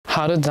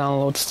How to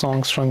download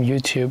songs from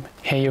YouTube.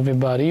 Hey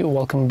everybody,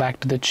 welcome back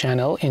to the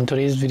channel. In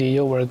today's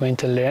video we're going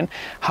to learn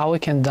how we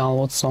can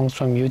download songs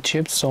from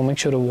YouTube, so make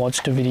sure to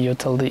watch the video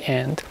till the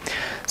end.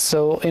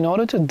 So in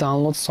order to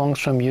download songs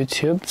from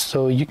YouTube,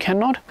 so you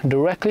cannot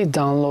directly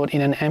download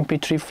in an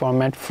MP3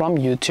 format from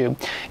YouTube.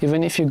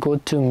 Even if you go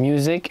to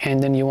music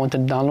and then you want to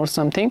download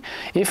something,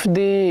 if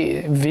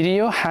the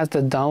video has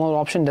the download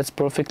option, that's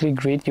perfectly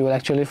great. You will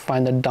actually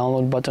find the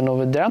download button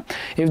over there.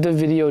 If the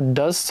video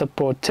does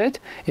support it,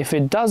 if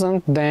it doesn't,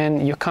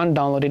 then you can't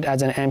download it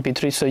as an MP3.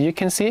 So you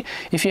can see,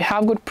 if you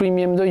have good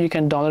premium though, you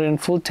can download it in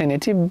full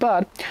 1080,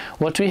 but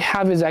what we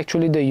have is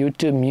actually the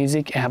YouTube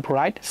Music app,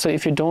 right? So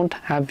if you don't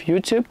have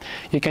YouTube,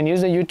 you can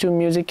use the YouTube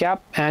Music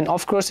app, and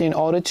of course in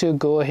order to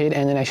go ahead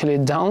and then actually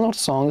download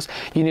songs,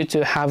 you need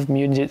to have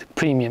Music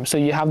Premium. So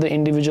you have the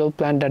individual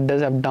plan that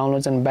does have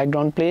downloads and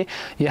background play,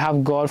 you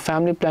have got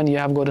family plan, you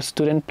have got a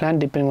student plan.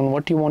 Depending on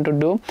what you want to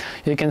do,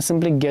 you can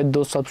simply get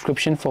those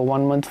subscription for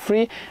 1 month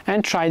free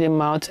and try them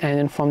out, and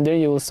then from there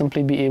you will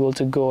simply be able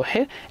to go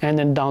ahead and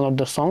then download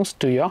the songs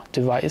to your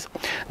device.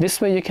 This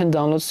way you can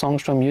download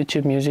songs from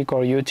YouTube Music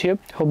or YouTube.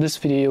 Hope this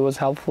video was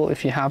helpful.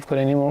 If you have got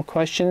any more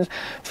questions,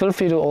 feel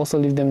free to also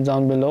leave them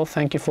down below.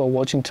 Thank you for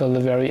watching till the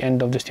very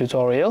end of this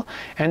tutorial,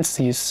 and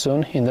see you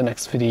soon in the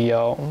next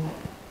video.